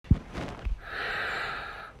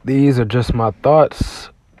These are just my thoughts.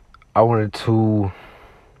 I wanted to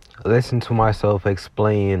listen to myself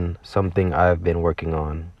explain something I've been working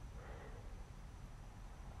on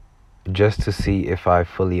just to see if I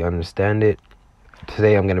fully understand it.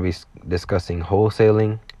 Today I'm going to be discussing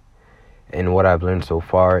wholesaling and what I've learned so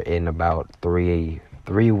far in about three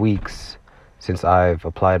weeks since I've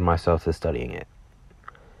applied myself to studying it.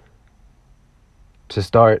 To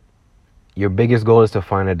start, your biggest goal is to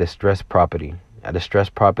find a distressed property. A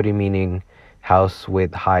distressed property meaning house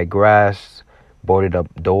with high grass, boarded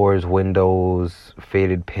up doors, windows,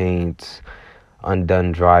 faded paints,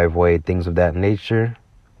 undone driveway, things of that nature.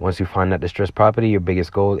 Once you find that distressed property, your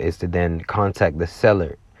biggest goal is to then contact the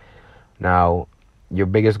seller. Now, your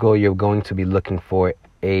biggest goal, you're going to be looking for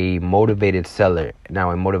a motivated seller. Now,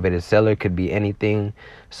 a motivated seller could be anything.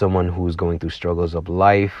 Someone who's going through struggles of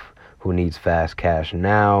life, who needs fast cash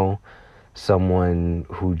now, someone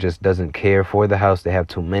who just doesn't care for the house. They have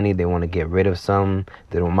too many. They want to get rid of some.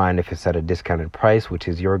 They don't mind if it's at a discounted price, which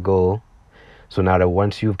is your goal. So now that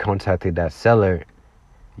once you've contacted that seller,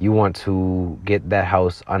 you want to get that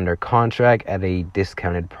house under contract at a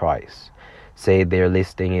discounted price. Say they're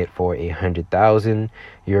listing it for $100,000.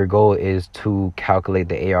 Your goal is to calculate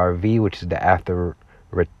the ARV, which is the after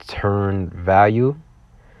return value,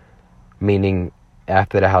 meaning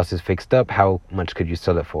after the house is fixed up, how much could you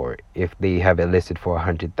sell it for? If they have it listed for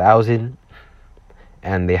 $100,000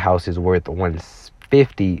 and the house is worth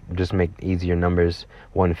 $150, just make easier numbers,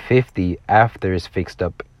 $150 after it's fixed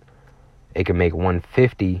up, it can make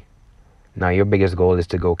 $150. Now your biggest goal is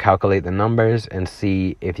to go calculate the numbers and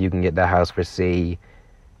see if you can get that house for, say,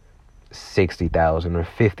 $60,000 or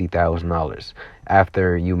 $50,000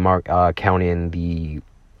 after you count in the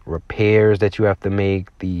repairs that you have to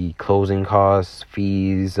make, the closing costs,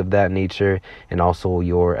 fees of that nature, and also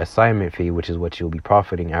your assignment fee, which is what you'll be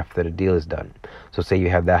profiting after the deal is done. So say you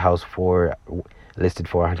have that house listed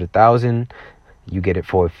for $100,000, you get it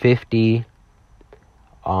for $50,000.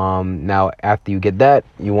 Now after you get that,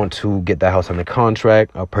 you want to get that house under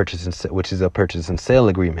contract, which is a purchase and sale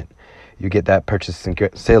agreement. You get that purchase and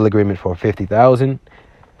sale agreement for $50,000.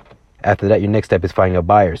 After that, your next step is finding a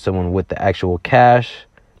buyer, someone with the actual cash,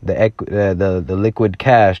 the liquid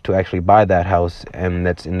cash to actually buy that house, and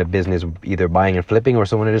that's in the business of either buying and flipping, or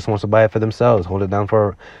someone that just wants to buy it for themselves, hold it down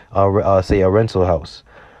for say a rental house.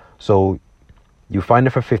 So you find it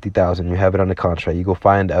for $50,000, you have it under contract, you go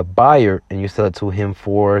find a buyer and you sell it to him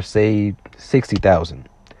for, say, $60,000.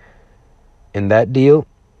 In that deal,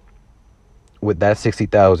 with that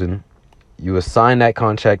 $60,000, you assign that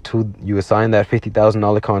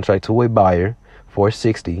 $50,000 contract to a buyer for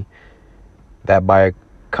 $60,000. That buyer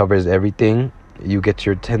covers everything. You get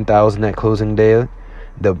your $10,000 at closing day.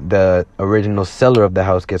 The original seller of the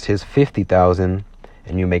house gets his $50,000,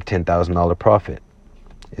 and you make $10,000 profit.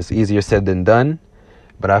 It's easier said than done,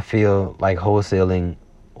 but I feel like wholesaling,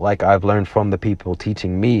 like I've learned from the people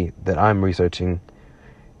teaching me that I'm researching,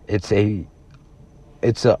 it's a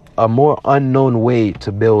more unknown way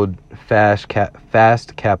to build fast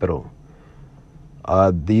capital.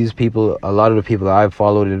 These people, a lot of the people I've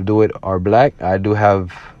followed to do it are black. I do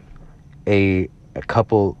have a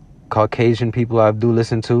couple Caucasian people I do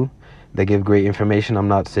listen to. They give great information. I'm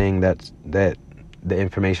not saying that the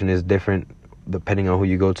information is different depending on who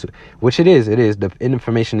you go to, which it is. The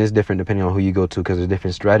information is different depending on who you go to, because there's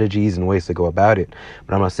different strategies and ways to go about it.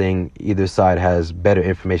 But I'm not saying either side has better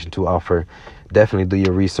information to offer. Definitely do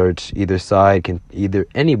your research.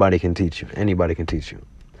 Anybody can teach you.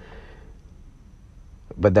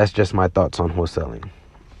 But that's just my thoughts on wholesaling.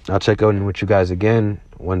 I'll check in with you guys again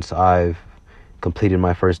once I've completed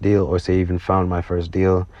my first deal, or say even found my first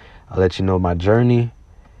deal. I'll let you know my journey,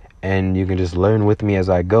 and you can just learn with me as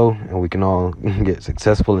I go, and we can all get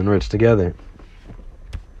successful and rich together.